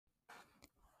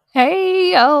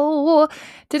Heyo!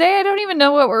 Today I don't even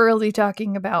know what we're really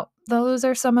talking about. Those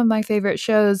are some of my favorite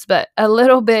shows, but a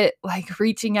little bit like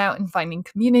reaching out and finding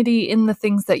community in the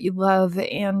things that you love,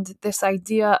 and this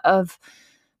idea of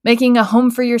making a home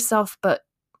for yourself, but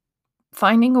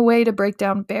finding a way to break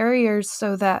down barriers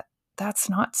so that that's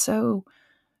not so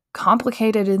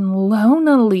complicated and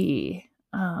lonely.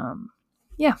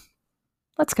 Yeah,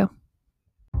 let's go.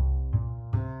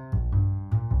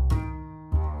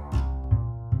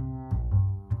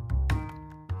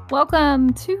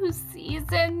 Welcome to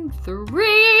season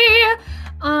 3.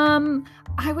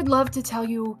 I would love to tell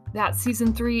you that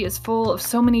season 3 is full of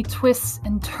so many twists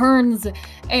and turns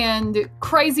and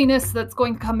craziness that's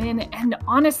going to come in, and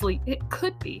honestly, it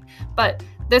could be. But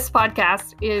this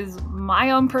podcast is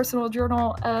my own personal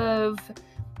journal of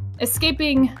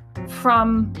escaping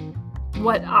from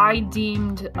what I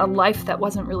deemed a life that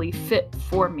wasn't really fit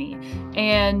for me.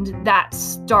 And that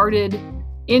started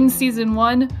in season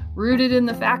 1, rooted in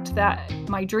the fact that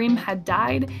my dream had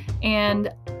died and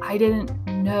I didn't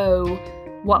know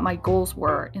what my goals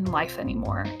were in life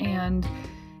anymore. And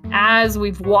as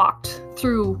we've walked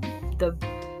through the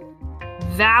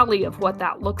valley of what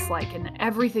that looks like and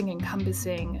everything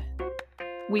encompassing,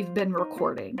 we've been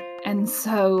recording. And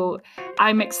so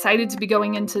I'm excited to be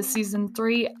going into season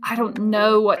 3. I don't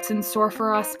know what's in store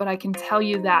for us, but I can tell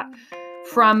you that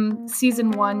from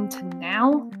season 1 to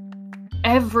now,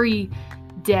 every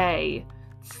day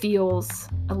feels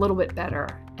a little bit better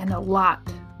and a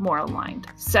lot more aligned.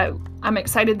 So I'm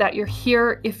excited that you're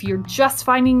here. If you're just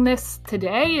finding this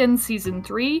today in season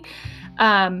 3,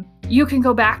 you can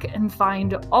go back and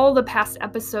find all the past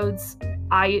episodes.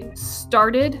 I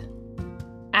started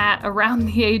at around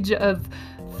the age of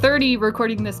 30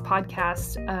 recording this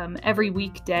podcast every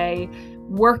weekday,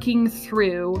 working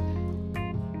through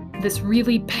this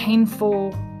really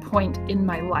painful point in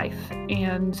my life.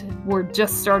 And we're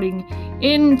just starting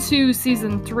into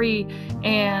season 3,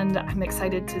 and I'm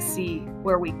excited to see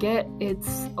where we get.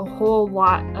 It's a whole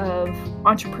lot of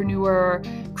entrepreneur,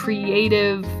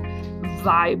 creative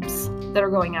vibes that are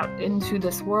going out into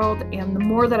this world. And the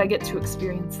more that I get to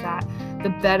experience that, the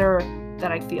better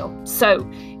that I feel. So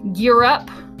gear up,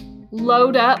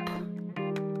 load up,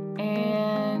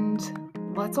 and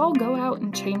let's all go out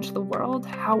and change the world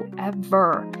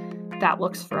however that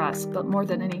looks for us. But more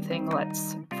than anything,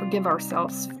 let's forgive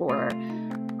ourselves for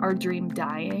our dream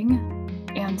dying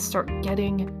and start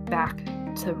getting back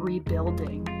to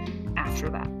rebuilding after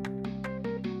that.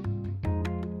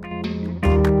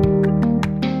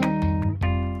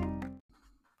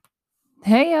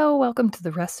 Heyo, welcome to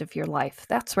the rest of your life.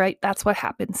 That's right, that's what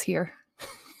happens here.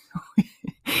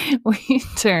 We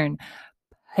turn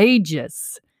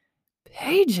pages.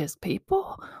 Pages,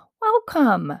 people.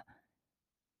 Welcome.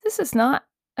 This is not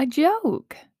a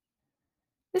joke.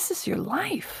 This is your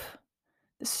life.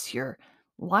 This is your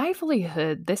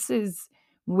livelihood. This is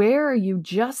where you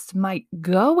just might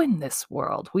go in this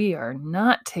world. We are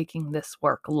not taking this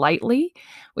work lightly.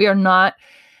 We are not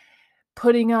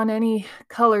putting on any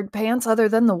colored pants other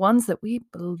than the ones that we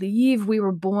believe we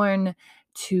were born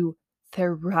to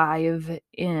thrive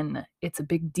in. It's a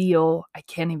big deal. I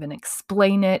can't even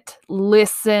explain it.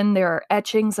 Listen, there are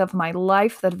etchings of my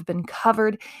life that have been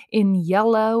covered in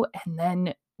yellow and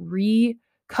then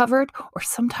recovered, or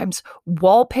sometimes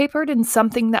wallpapered in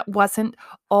something that wasn't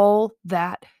all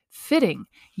that fitting.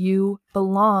 You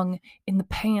belong in the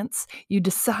pants you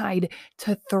decide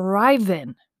to thrive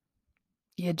in.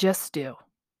 You just do.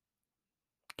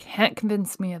 Can't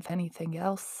convince me of anything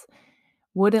else.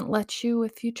 Wouldn't let you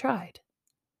if you tried.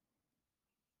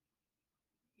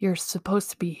 You're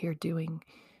supposed to be here doing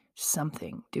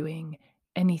something, doing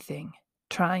anything,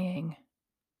 trying,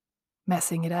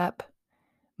 messing it up,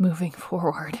 moving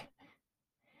forward,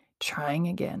 trying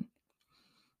again.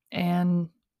 And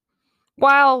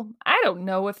while I don't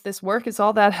know if this work is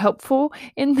all that helpful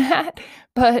in that,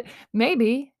 but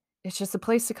maybe it's just a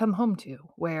place to come home to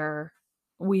where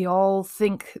we all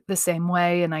think the same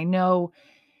way. And I know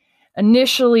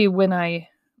initially when I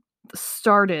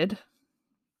started,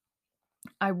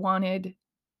 I wanted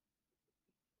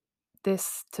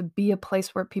this to be a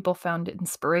place where people found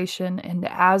inspiration. And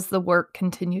as the work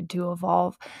continued to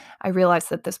evolve, I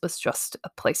realized that this was just a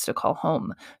place to call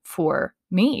home for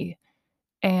me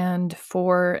and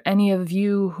for any of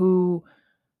you who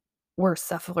were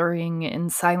suffering in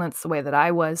silence the way that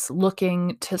I was,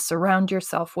 looking to surround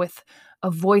yourself with a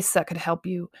voice that could help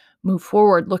you move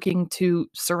forward, looking to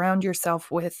surround yourself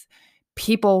with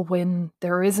people when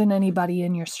there isn't anybody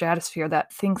in your stratosphere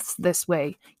that thinks this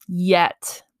way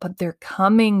yet. But they're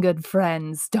coming, good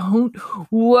friends. Don't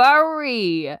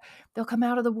worry. They'll come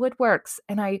out of the woodworks.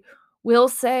 And I will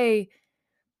say,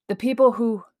 the people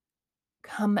who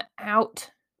come out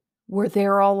were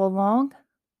there all along,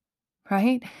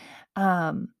 right?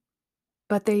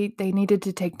 But they needed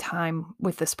to take time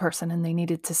with this person, and they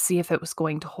needed to see if it was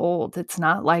going to hold. It's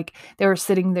not like they were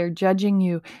sitting there judging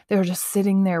you. They were just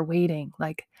sitting there waiting.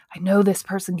 Like, I know this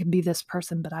person can be this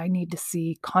person, but I need to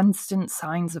see constant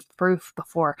signs of proof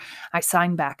before I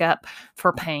sign back up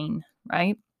for pain,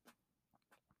 right?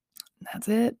 That's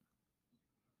it.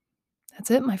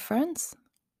 That's it, my friends.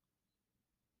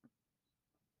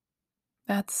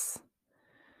 That's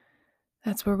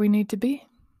where we need to be.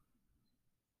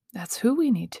 That's who we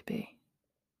need to be.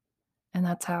 And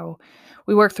that's how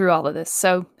we work through all of this.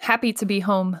 So happy to be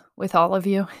home with all of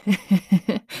you,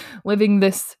 living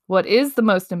this, what is the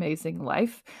most amazing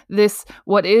life,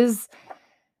 what is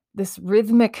this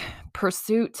rhythmic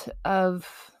pursuit of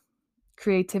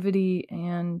creativity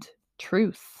and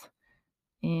truth.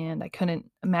 And I couldn't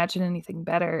imagine anything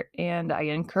better. And I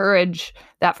encourage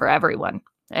that for everyone.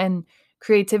 And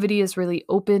creativity is really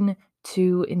open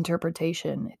to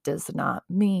interpretation. It does not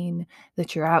mean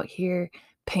that you're out here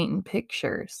painting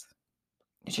pictures.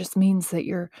 It just means that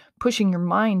you're pushing your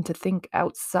mind to think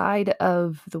outside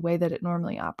of the way that it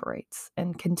normally operates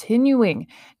and continuing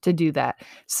to do that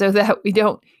so that we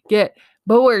don't get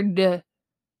bored.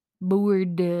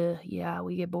 Yeah,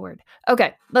 we get bored.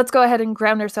 Okay, let's go ahead and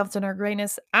ground ourselves in our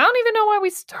greatness. I don't even know why we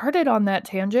started on that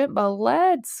tangent, but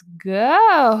let's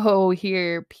go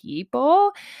here,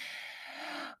 people.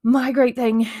 My great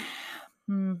thing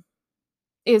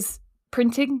is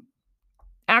printing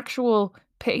actual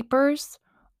papers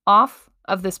off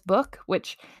of this book,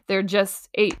 which they're just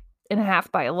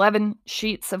 8.5 by 11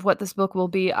 sheets of what this book will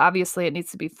be. Obviously, it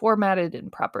needs to be formatted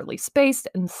and properly spaced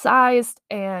and sized,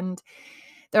 and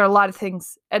there are a lot of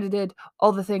things edited.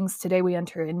 All the things today, we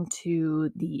enter into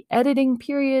the editing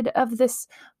period of this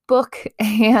book,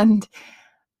 and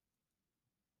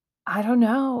I don't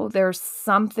know, there's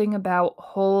something about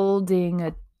holding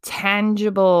a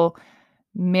tangible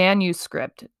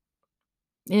manuscript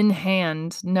in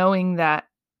hand, knowing that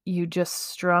you just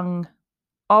strung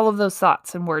all of those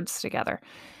thoughts and words together.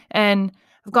 And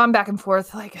I've gone back and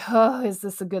forth like, oh, is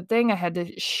this a good thing? I had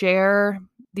to share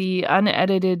the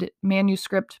unedited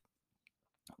manuscript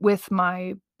with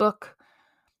my book.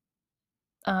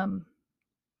 I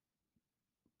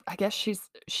guess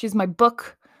she's my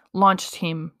book launch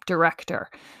team director.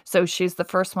 So she's the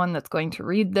first one that's going to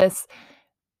read this.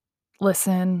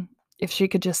 Listen, if she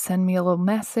could just send me a little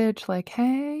message like,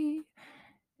 hey,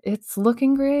 it's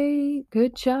looking great,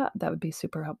 good job, that would be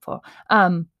super helpful.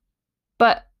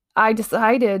 But I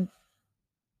decided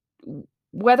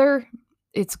whether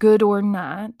it's good or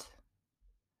not,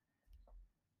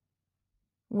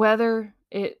 whether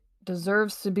it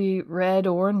deserves to be read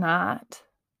or not,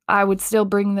 I would still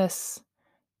bring this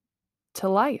to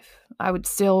life. I would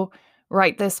still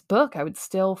write this book. I would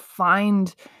still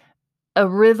find a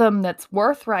rhythm that's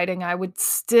worth writing. I would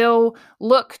still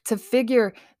look to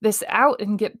figure this out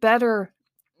and get better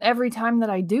every time that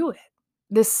I do it.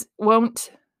 This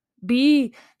won't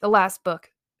be the last book,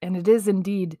 and it is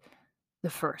indeed the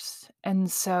first.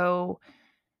 And so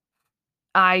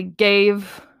I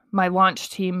gave my launch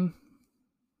team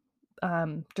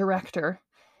director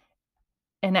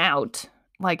an out.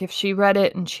 Like, if she read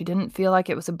it and she didn't feel like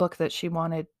it was a book that she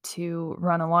wanted to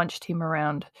run a launch team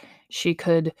around, she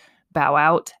could bow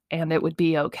out and it would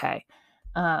be okay.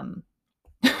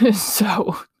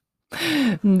 So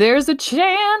there's a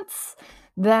chance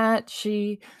that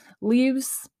she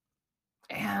leaves,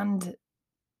 and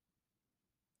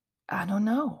I don't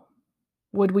know.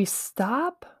 Would we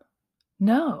stop?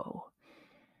 No.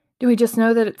 Do we just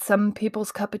know that it's some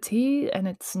people's cup of tea and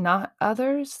it's not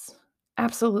others?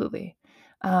 Absolutely.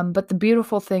 But the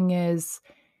beautiful thing is,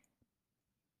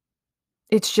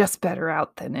 it's just better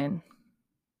out than in.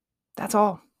 That's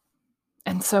all.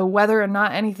 And so whether or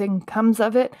not anything comes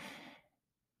of it,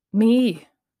 me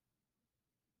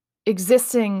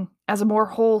existing as a more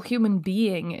whole human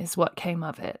being is what came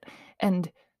of it.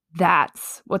 And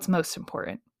that's what's most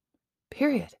important.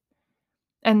 Period.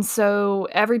 And so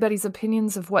everybody's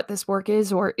opinions of what this work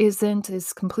is or isn't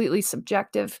is completely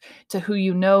subjective to who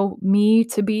you know me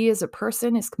to be as a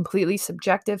person, is completely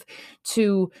subjective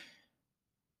to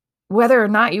whether or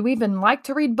not you even like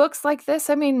to read books like this.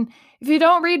 I mean, if you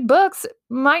don't read books, it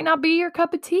might not be your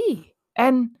cup of tea.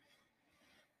 And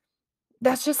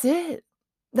that's just it.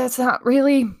 That's not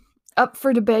really up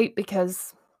for debate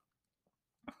because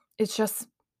it's just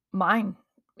mine.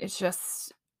 It's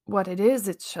just what it is.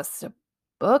 It's just a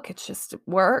book. It's just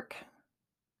work.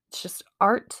 It's just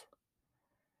art.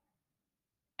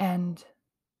 And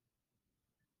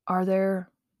are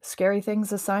there scary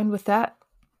things assigned with that?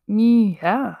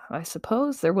 Yeah, I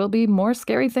suppose there will be more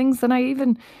scary things than I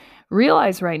even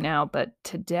realize right now. But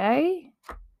today,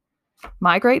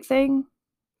 my great thing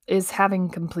is having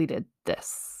completed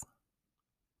this,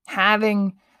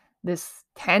 having this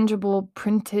tangible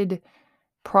printed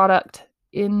product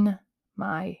in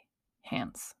my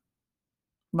hands.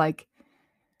 Like,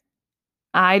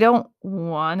 I don't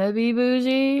want to be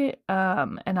bougie,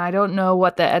 and I don't know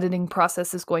what the editing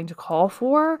process is going to call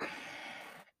for,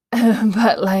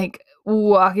 but like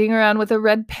walking around with a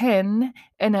red pen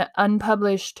and an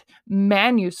unpublished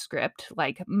manuscript,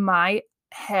 like my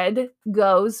head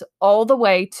goes all the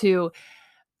way to.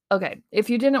 Okay, if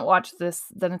you didn't watch this,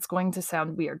 then it's going to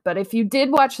sound weird. But if you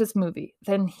did watch this movie,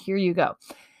 then here you go.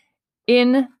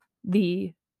 In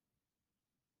the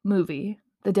movie,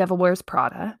 The Devil Wears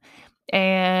Prada,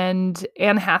 and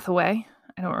Anne Hathaway,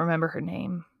 I don't remember her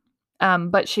name,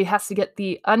 but she has to get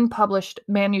the unpublished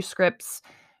manuscripts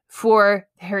for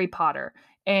Harry Potter,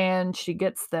 and she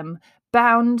gets them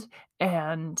bound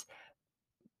and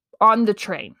on the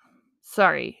train.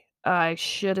 Sorry, I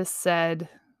should have said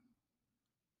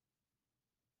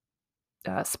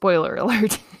spoiler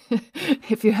alert.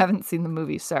 If you haven't seen the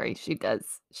movie, sorry, she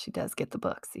does get the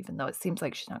books, even though it seems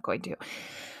like she's not going to.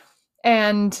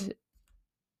 And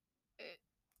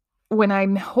when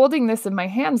I'm holding this in my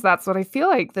hands, that's what I feel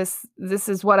like. This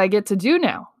is what I get to do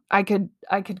now. I could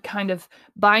kind of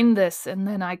bind this, and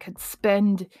then I could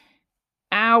spend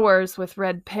hours with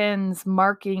red pens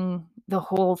marking the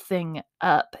whole thing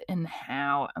up. And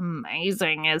how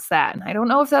amazing is that? And I don't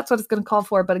know if that's what it's going to call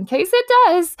for, but in case it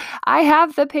does, I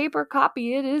have the paper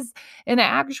copy. It is an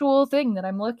actual thing that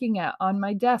I'm looking at on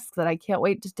my desk that I can't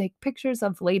wait to take pictures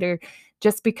of later,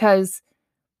 just because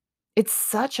it's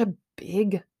such a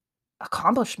big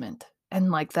accomplishment.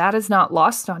 And like, that is not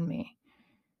lost on me.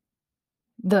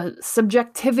 The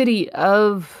subjectivity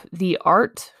of the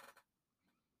art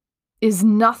is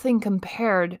nothing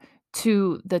compared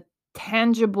to the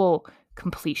tangible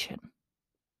completion.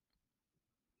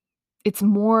 It's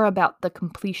more about the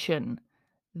completion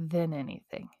than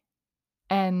anything.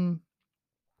 And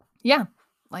yeah,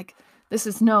 like, this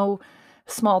is no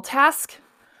small task.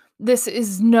 This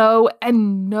is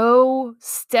no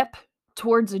step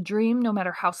towards a dream, no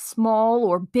matter how small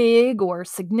or big or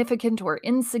significant or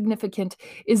insignificant,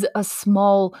 is a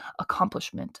small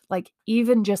accomplishment. Like,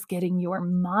 even just getting your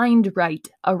mind right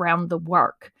around the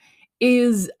work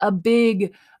is a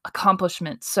big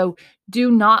accomplishment. So do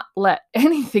not let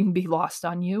anything be lost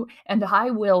on you, and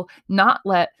I will not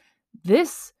let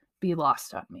this be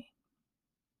lost on me.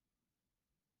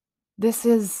 This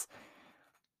is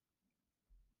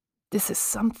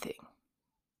something.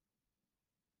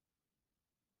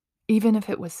 Even if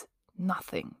it was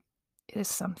nothing, it is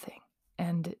something.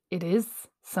 And it is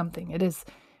something. It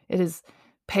is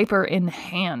paper in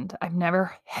hand. I've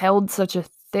never held such a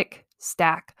thick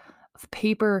stack of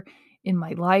paper in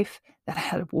my life that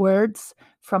had words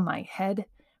from my head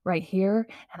right here.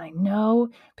 And I know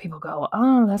people go,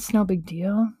 "Oh, that's no big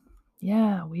deal."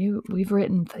 Yeah, we've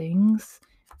written things,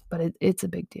 but it's a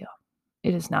big deal.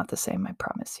 It is not the same, I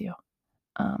promise you.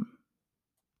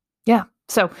 Yeah.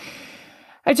 So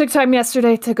I took time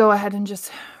yesterday to go ahead and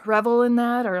just revel in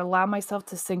that, or allow myself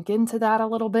to sink into that a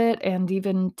little bit, and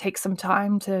even take some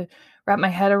time to wrap my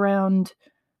head around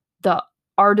the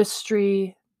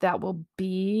artistry that will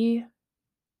be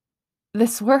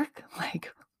this work.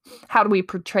 Like, how do we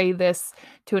portray this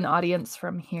to an audience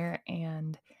from here?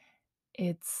 And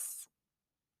it's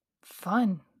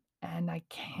fun, and I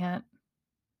can't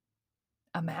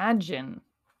imagine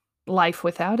life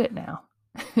without it now.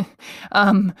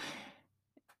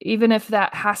 Even if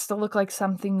that has to look like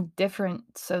something different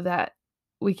so that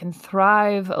we can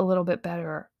thrive a little bit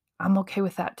better, I'm okay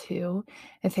with that too.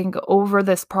 I think over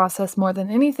this process, more than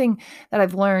anything that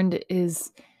I've learned,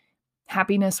 is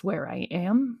happiness where I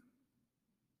am,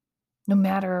 no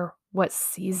matter what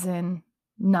season,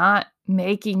 not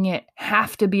making it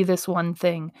have to be this one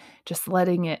thing, just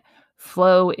letting it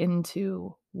flow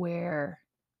into where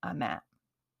I'm at.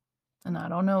 And I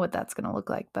don't know what that's going to look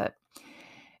like, but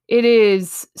it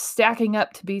is stacking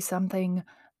up to be something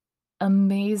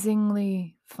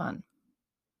amazingly fun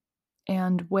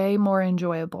and way more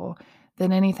enjoyable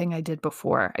than anything I did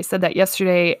before. I said that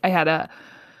yesterday. I had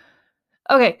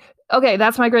okay,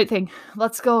 that's my great thing.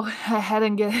 Let's go ahead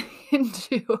and get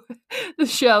into the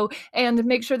show, and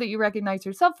make sure that you recognize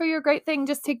yourself for your great thing.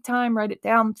 Just take time, write it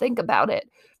down, think about it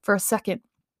for a second,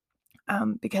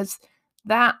 because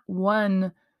that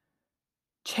one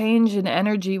change in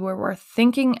energy where we're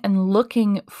thinking and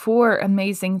looking for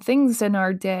amazing things in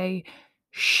our day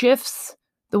shifts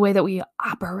the way that we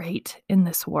operate in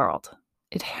this world.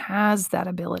 It has that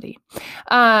ability.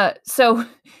 So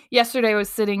yesterday I was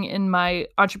sitting in my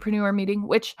entrepreneur meeting,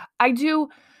 which I do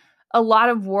a lot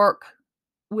of work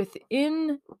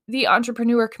within the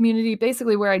entrepreneur community,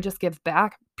 basically where I just give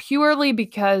back purely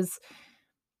because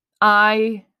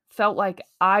I felt like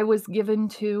I was given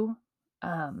to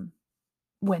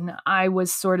when I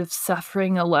was sort of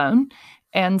suffering alone.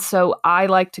 And so I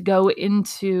like to go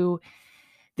into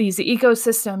these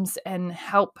ecosystems and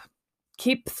help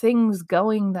keep things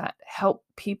going that help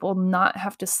people not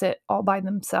have to sit all by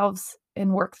themselves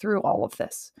and work through all of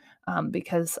this.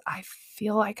 Because I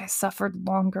feel like I suffered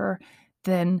longer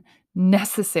than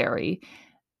necessary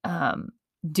um,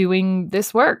 doing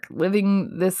this work,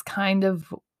 living this kind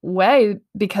of way,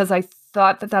 because I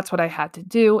thought that that's what I had to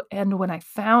do. And when I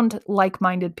found like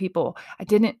minded people, I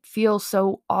didn't feel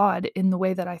so odd in the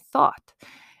way that I thought.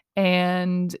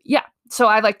 And yeah, so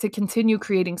I like to continue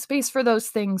creating space for those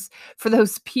things, for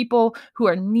those people who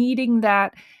are needing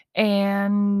that.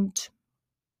 And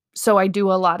so I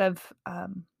do a lot of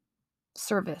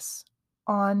service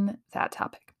on that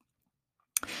topic.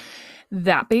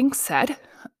 That being said,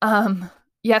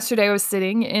 yesterday I was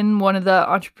sitting in one of the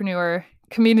entrepreneur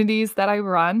communities that I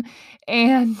run,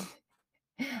 and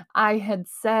I had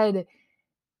said,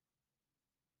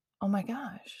 oh my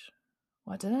gosh,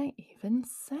 what did I even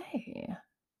say?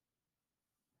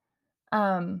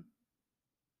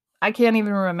 I can't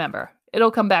even remember.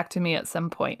 It'll come back to me at some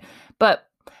point. But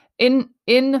in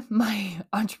my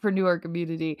entrepreneur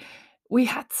community, we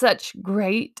had such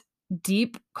great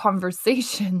deep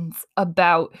conversations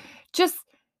about just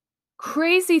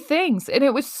crazy things, and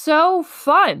it was so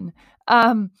fun.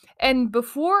 And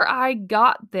before I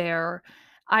got there,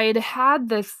 I had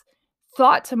this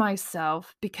thought to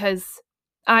myself because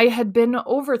I had been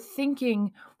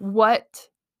overthinking what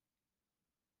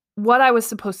I was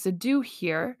supposed to do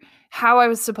here, how I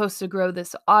was supposed to grow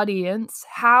this audience,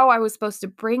 how I was supposed to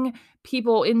bring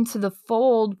people into the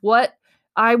fold, what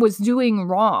I was doing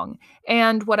wrong.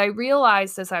 And what I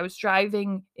realized as I was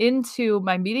driving into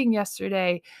my meeting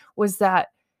yesterday was that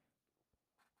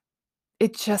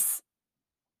it's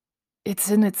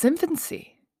in its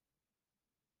infancy.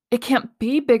 It can't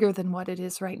be bigger than what it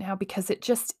is right now because it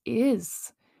just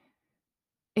is.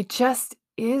 It just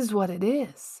is what it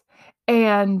is.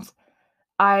 And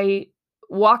I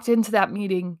walked into that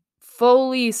meeting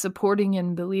fully supporting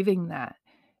and believing that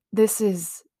this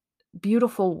is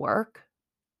beautiful work,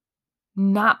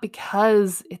 not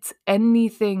because it's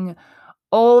anything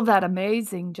all that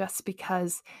amazing, just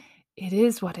because it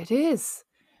is what it is.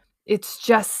 It's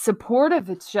just supportive,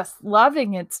 it's just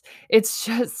loving, it's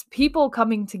just people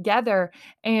coming together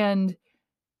and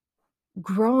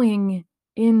growing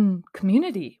in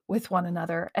community with one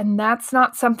another. And that's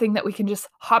not something that we can just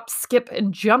hop, skip,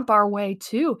 and jump our way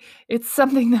to. It's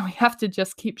something that we have to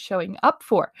just keep showing up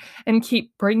for and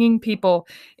keep bringing people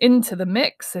into the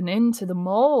mix and into the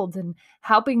mold and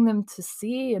helping them to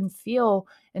see and feel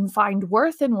and find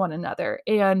worth in one another.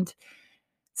 And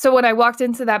so when I walked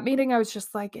into that meeting, I was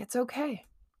just like, it's okay.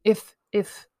 If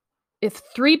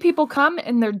 3 people come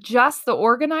and they're just the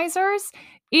organizers,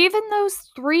 even those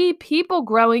 3 people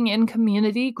growing in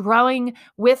community, growing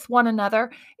with one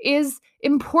another is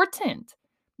important.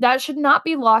 That should not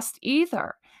be lost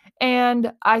either.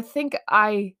 And I think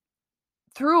I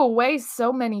threw away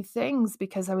so many things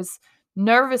because I was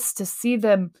nervous to see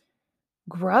them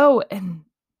grow, and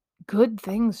good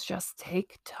things just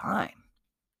take time,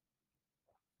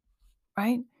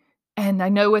 right? And I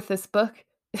know with this book,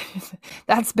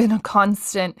 that's been a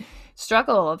constant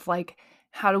struggle of like,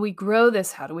 how do we grow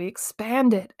this? How do we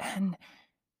expand it? And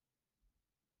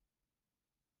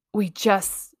we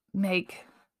just make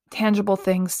tangible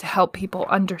things to help people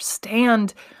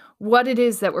understand what it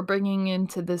is that we're bringing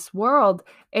into this world.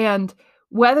 And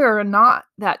whether or not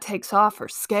that takes off or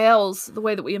scales the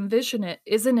way that we envision it,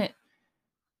 isn't it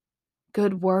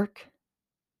good work?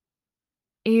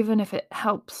 Even if it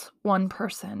helps one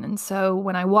person. And so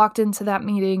when I walked into that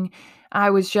meeting, I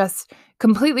was just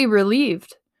completely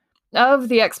relieved of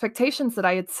the expectations that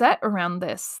I had set around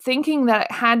this, thinking that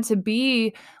it had to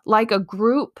be like a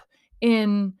group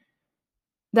in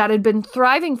that had been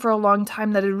thriving for a long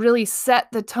time, that had really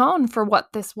set the tone for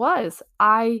what this was.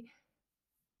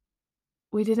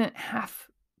 We didn't have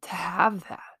to have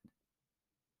that,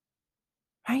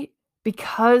 right?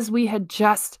 Because we had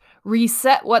just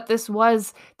reset what this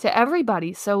was to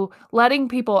everybody. So letting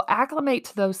people acclimate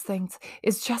to those things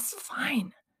is just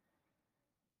fine.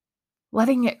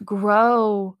 Letting it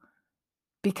grow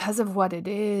because of what it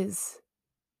is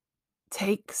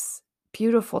takes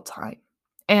beautiful time.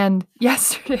 And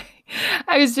yesterday,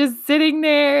 I was just sitting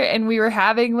there and we were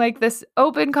having like this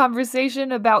open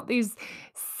conversation about these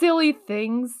silly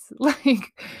things.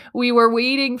 Like, we were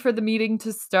waiting for the meeting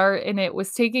to start and it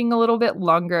was taking a little bit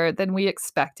longer than we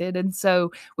expected. And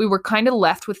so we were kind of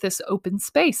left with this open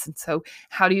space. And so,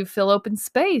 how do you fill open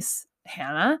space,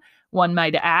 Hannah? One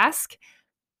might ask.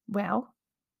 Well,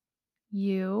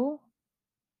 you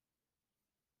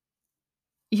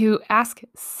you ask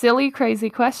silly, crazy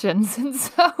questions. And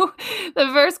so the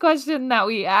first question that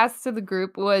we asked to the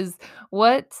group was,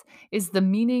 "What is the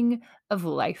meaning of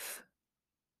life?"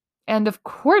 And of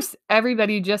course,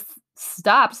 everybody just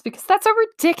stops because that's a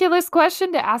ridiculous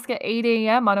question to ask at 8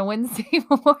 a.m. on a Wednesday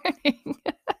morning.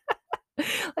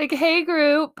 Like, "Hey,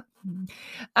 group,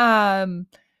 um,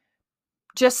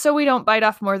 just so we don't bite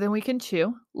off more than we can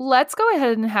chew, let's go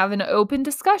ahead and have an open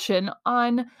discussion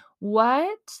on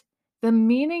what the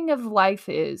meaning of life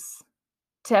is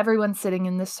to everyone sitting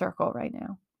in this circle right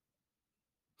now."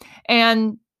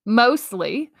 And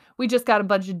mostly, we just got a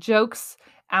bunch of jokes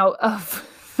out of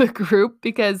the group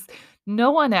because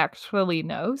no one actually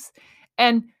knows,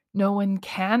 and no one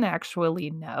can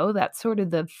actually know. That's sort of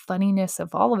the funniness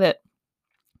of all of it.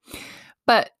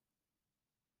 But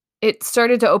it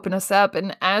started to open us up,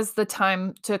 and as the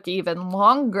time took even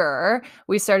longer,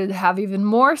 we started to have even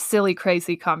more silly,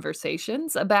 crazy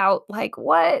conversations about, like,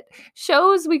 what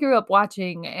shows we grew up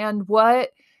watching and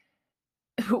what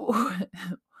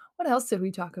what else did we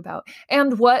talk about?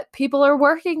 And what people are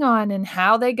working on and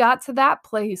how they got to that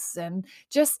place, and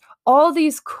just all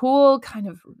these cool kind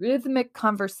of rhythmic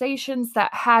conversations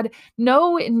that had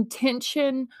no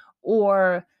intention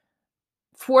or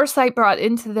foresight brought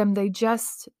into them. They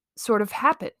just sort of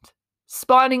happened,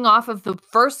 spawning off of the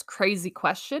first crazy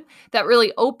question that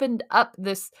really opened up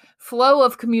this flow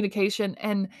of communication.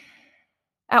 And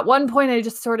at one point, I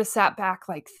just sort of sat back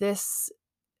like, this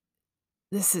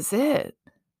is it.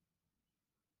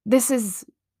 This is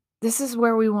this is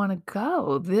where we wanna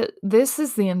go. This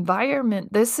is the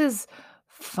environment. This is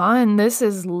fun. This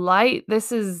is light.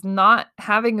 This is not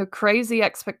having a crazy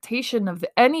expectation of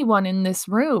anyone in this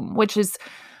room, which is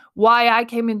why I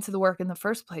came into the work in the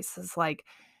first place. Is like,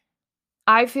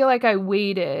 I feel like I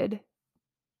waited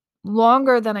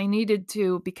longer than I needed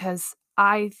to because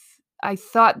I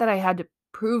thought that I had to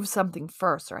prove something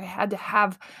first, or I had to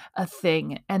have a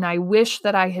thing, and I wish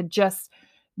that I had just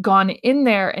gone in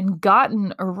there and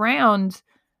gotten around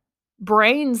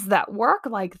brains that work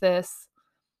like this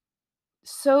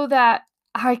so that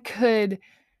I could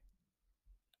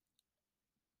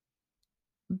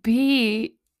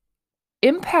be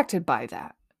impacted by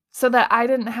that, so that I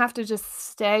didn't have to just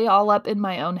stay all up in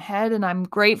my own head. And I'm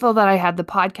grateful that I had the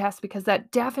podcast because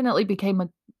that definitely became an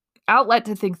outlet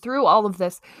to think through all of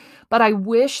this. But I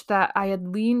wish that I had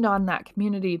leaned on that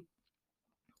community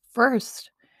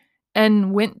first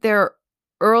and went there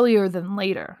earlier than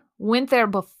later. Went there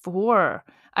before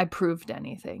I proved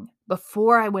anything,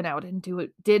 before I went out and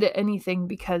did anything,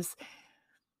 because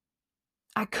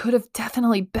I could have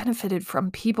definitely benefited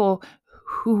from people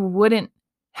who wouldn't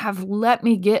have let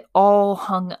me get all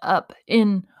hung up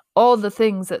in all the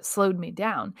things that slowed me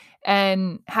down.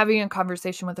 And having a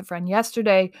conversation with a friend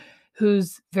yesterday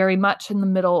who's very much in the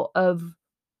middle of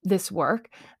this work,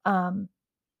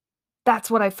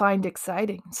 that's what I find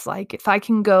exciting. It's like, if I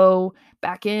can go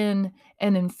back in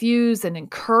and infuse and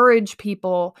encourage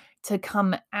people to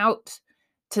come out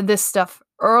to this stuff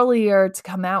earlier, to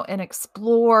come out and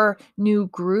explore new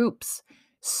groups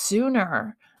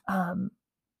sooner,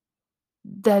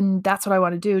 then that's what I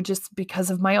want to do, just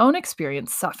because of my own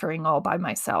experience suffering all by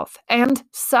myself and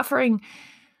suffering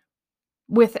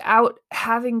without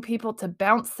having people to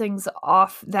bounce things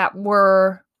off that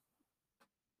were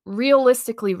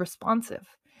realistically responsive.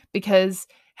 Because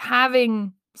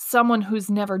having someone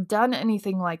who's never done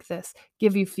anything like this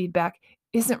give you feedback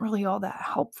isn't really all that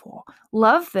helpful.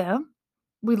 Love them.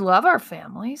 We love our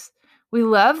families. We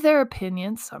love their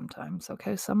opinions sometimes,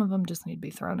 okay? Some of them just need to be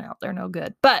thrown out. They're no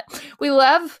good. But we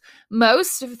love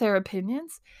most of their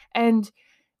opinions and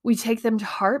we take them to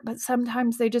heart, but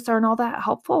sometimes they just aren't all that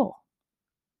helpful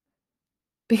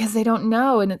because they don't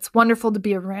know. And it's wonderful to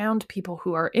be around people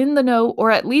who are in the know,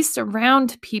 or at least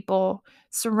around people,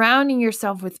 surrounding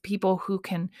yourself with people who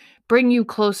can bring you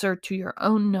closer to your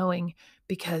own knowing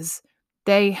because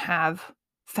they have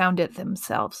found it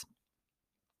themselves.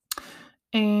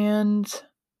 And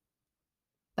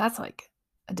that's like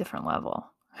a different level,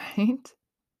 right?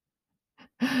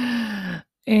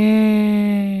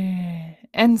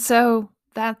 And so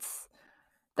that's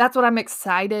what I'm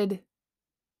excited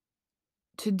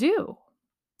to do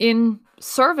in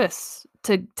service,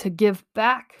 to give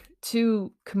back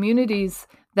to communities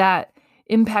that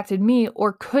impacted me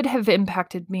or could have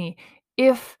impacted me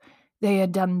if they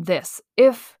had done this,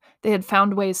 if they had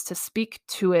found ways to speak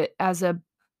to it as a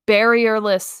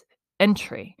barrierless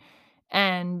entry.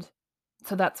 And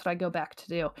so that's what I go back to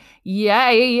do.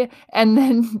 Yay! And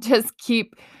then just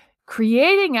keep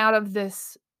creating out of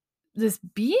this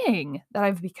being that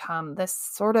I've become, this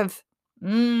sort of,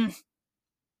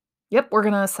 yep, we're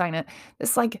going to assign it.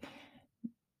 This like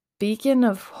beacon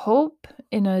of hope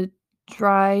in a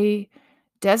dry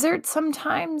desert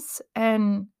sometimes.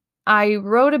 And I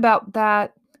wrote about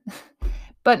that,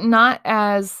 but not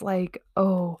as like,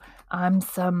 oh, I'm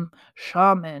some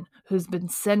shaman who's been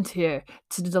sent here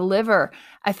to deliver.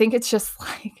 I think it's just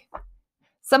like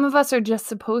some of us are just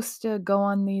supposed to go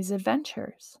on these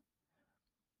adventures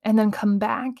and then come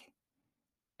back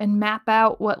and map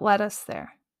out what led us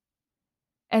there.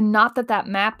 And not that that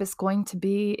map is going to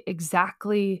be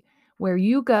exactly where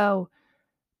you go,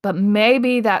 but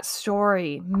maybe that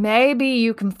story, maybe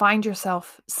you can find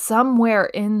yourself somewhere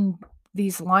in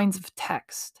these lines of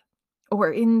text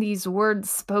or in these words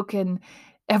spoken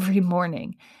every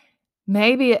morning.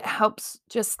 Maybe it helps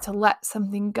just to let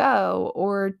something go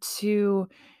or to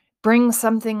bring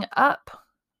something up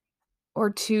or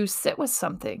to sit with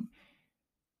something.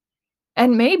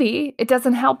 And maybe it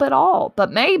doesn't help at all,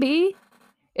 but maybe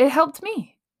it helped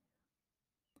me.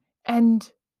 And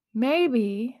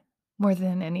maybe, more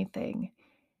than anything,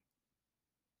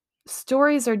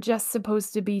 stories are just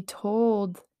supposed to be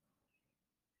told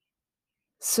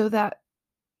so that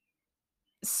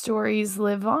stories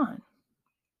live on.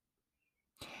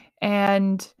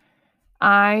 And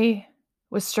I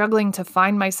was struggling to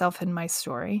find myself in my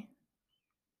story.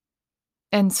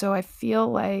 And so I feel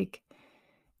like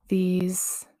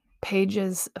these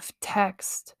pages of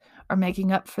text are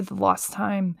making up for the lost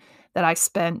time that I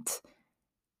spent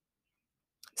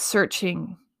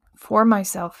searching for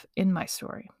myself in my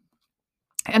story.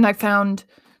 And I found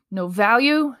no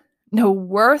value, no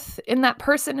worth in that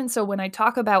person. And so when I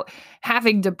talk about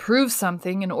having to prove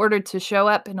something in order to show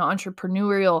up in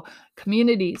entrepreneurial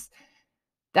communities,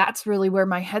 that's really where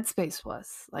my headspace was.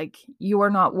 Like, you are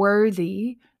not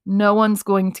worthy. No one's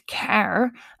going to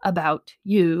care about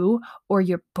you or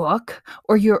your book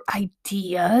or your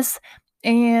ideas.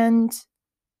 And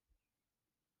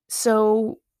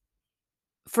so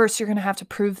first you're going to have to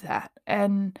prove that.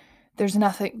 And there's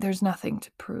nothing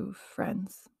to prove,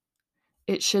 friends.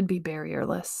 It should be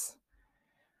barrierless.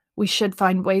 We should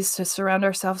find ways to surround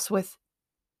ourselves with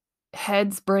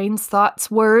heads, brains, thoughts,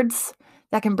 words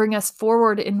that can bring us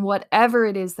forward in whatever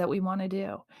it is that we want to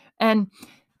do. And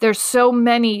there's so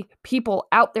many people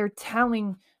out there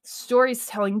telling stories,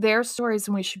 telling their stories,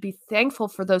 and we should be thankful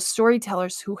for those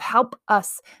storytellers who help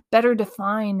us better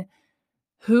define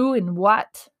who and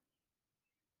what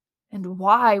and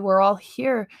why we're all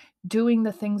here doing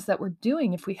the things that we're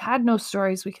doing. If we had no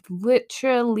stories, we could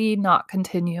literally not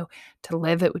continue to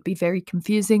live. It would be very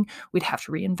confusing. We'd have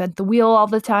to reinvent the wheel all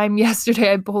the time.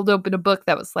 Yesterday, I pulled open a book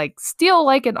that was like, Steal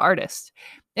Like an Artist.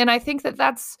 And I think that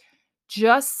that's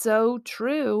just so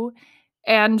true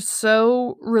and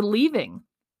so relieving.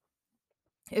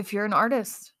 If you're an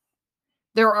artist,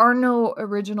 there are no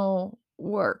original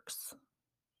works.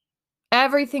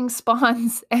 Everything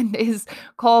spawns and is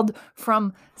called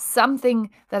from something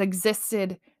that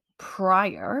existed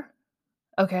prior.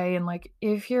 Okay, and like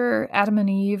if you're Adam and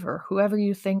Eve or whoever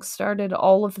you think started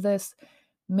all of this,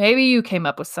 maybe you came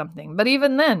up with something. But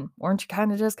even then, weren't you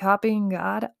kind of just copying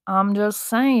God? I'm just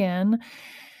saying,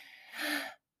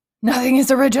 nothing is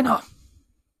original.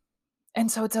 And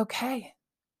so it's okay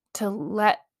to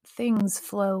let things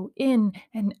flow in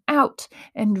and out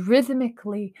and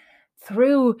rhythmically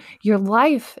through your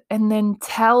life, and then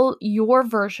tell your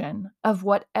version of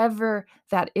whatever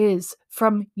that is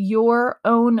from your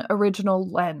own original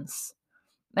lens.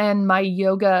 And my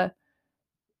yoga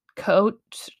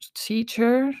coach,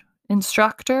 teacher,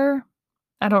 instructor,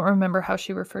 I don't remember how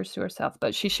she refers to herself,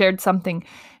 but she shared something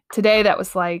today that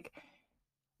was like,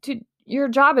 dude, your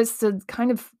job is to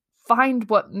kind of find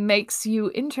what makes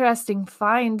you interesting,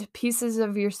 find pieces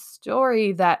of your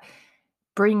story that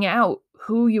bring out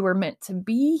who you were meant to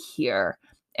be here.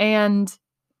 And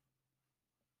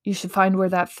you should find where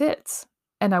that fits.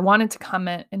 And I wanted to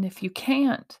comment, and if you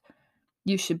can't,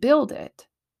 you should build it.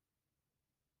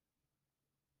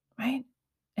 Right?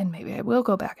 And maybe I will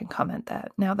go back and comment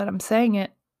that now that I'm saying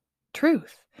it.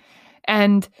 Truth.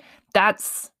 And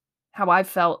that's how I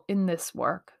felt in this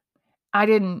work. I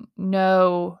didn't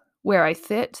know where I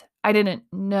fit. I didn't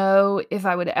know if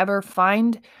I would ever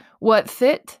find what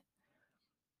fit.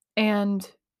 And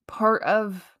part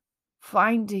of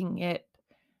finding it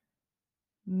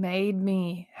made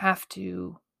me have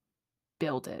to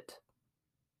build it.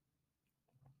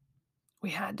 We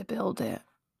had to build it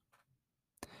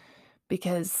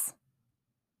because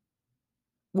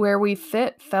where we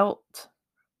fit felt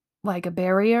like a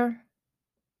barrier,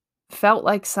 felt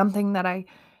like something that I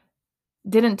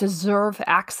didn't deserve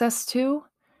access to.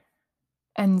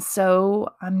 And so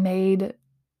I made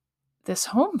this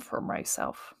home for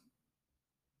myself.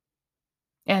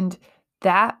 And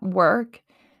that work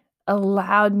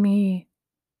allowed me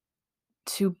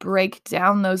to break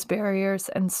down those barriers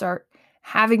and start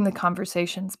having the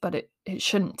conversations, but it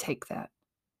shouldn't take that.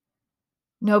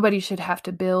 Nobody should have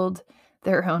to build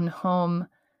their own home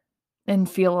and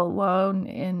feel alone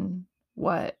in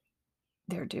what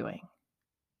they're doing,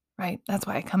 right? That's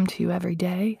why I come to you every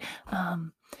day.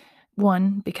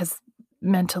 One, because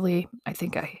mentally, I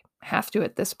think I have to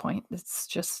at this point. It's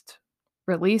just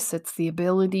release. It's the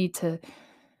ability to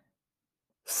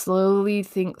slowly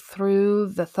think through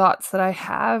the thoughts that I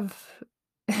have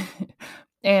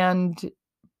and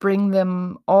bring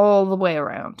them all the way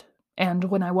around. And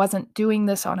when I wasn't doing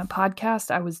this on a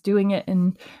podcast, I was doing it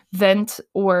in vent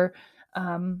or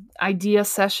idea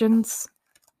sessions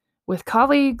with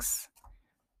colleagues.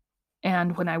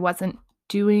 And when I wasn't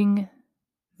doing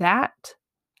that,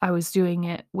 I was doing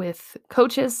it with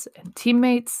coaches and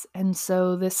teammates. And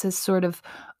so this has sort of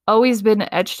always been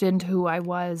etched into who I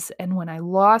was. And when I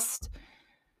lost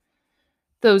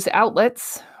those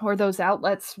outlets, or those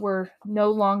outlets were no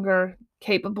longer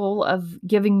capable of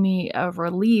giving me a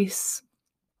release,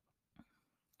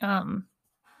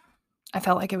 I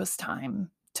felt like it was time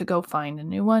to go find a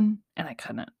new one, and I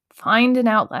couldn't find an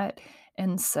outlet.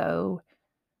 And so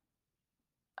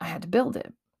I had to build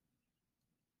it.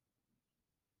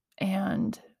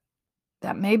 And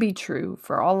that may be true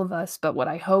for all of us, but what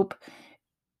I hope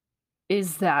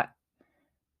is that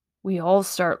we all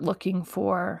start looking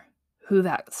for who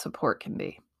that support can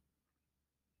be,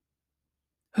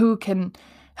 who can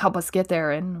help us get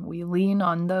there. And we lean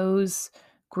on those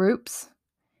groups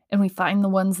and we find the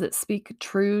ones that speak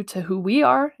true to who we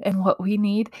are and what we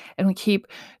need. And we keep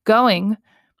going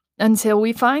until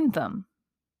we find them,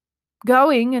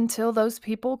 going until those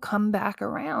people come back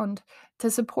around to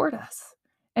support us.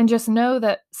 And just know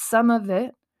that some of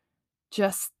it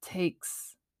just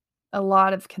takes a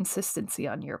lot of consistency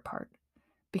on your part,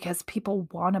 because people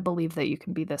want to believe that you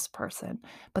can be this person,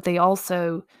 but they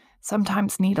also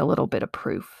sometimes need a little bit of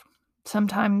proof,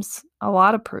 sometimes a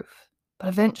lot of proof, but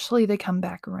eventually they come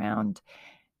back around,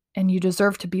 and you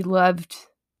deserve to be loved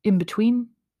in between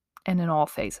and in all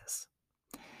phases.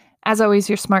 As always,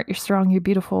 you're smart, you're strong, you're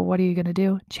beautiful. What are you going to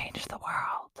do? Change the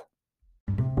world.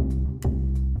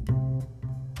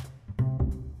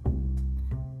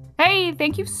 Hey,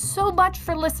 thank you so much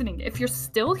for listening. If you're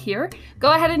still here,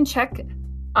 go ahead and check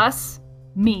it's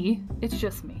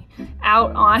just me,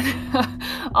 out on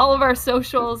all of our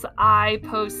socials. I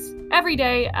post every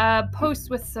day, post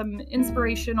with some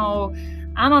inspirational,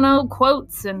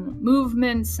 quotes and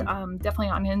movements, definitely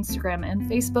on Instagram and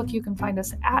Facebook. You can find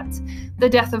us at The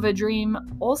Death of a Dream,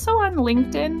 also on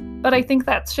LinkedIn, but I think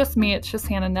that's just me. It's just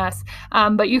Hannah Ness.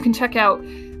 But you can check out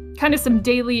kind of some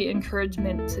daily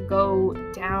encouragement to go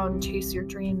down, chase your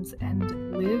dreams,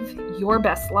 and live your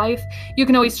best life. You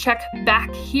can always check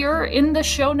back here in the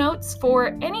show notes for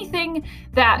anything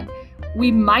that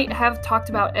we might have talked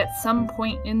about at some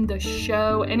point in the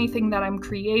show, anything that I'm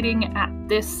creating at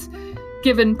this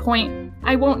given point.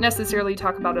 I won't necessarily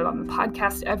talk about it on the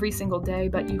podcast every single day,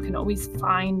 but you can always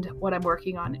find what I'm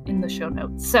working on in the show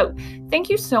notes. So thank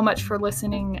you so much for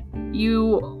listening.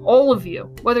 All of you,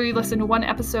 whether you listen to one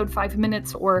episode, 5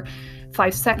 minutes or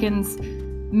 5 seconds,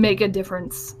 make a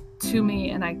difference to me.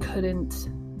 And I couldn't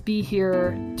be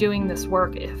here doing this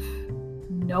work if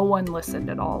no one listened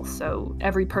at all. So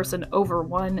every person over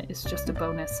one is just a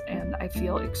bonus. And I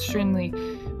feel extremely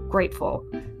grateful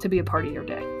to be a part of your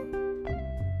day.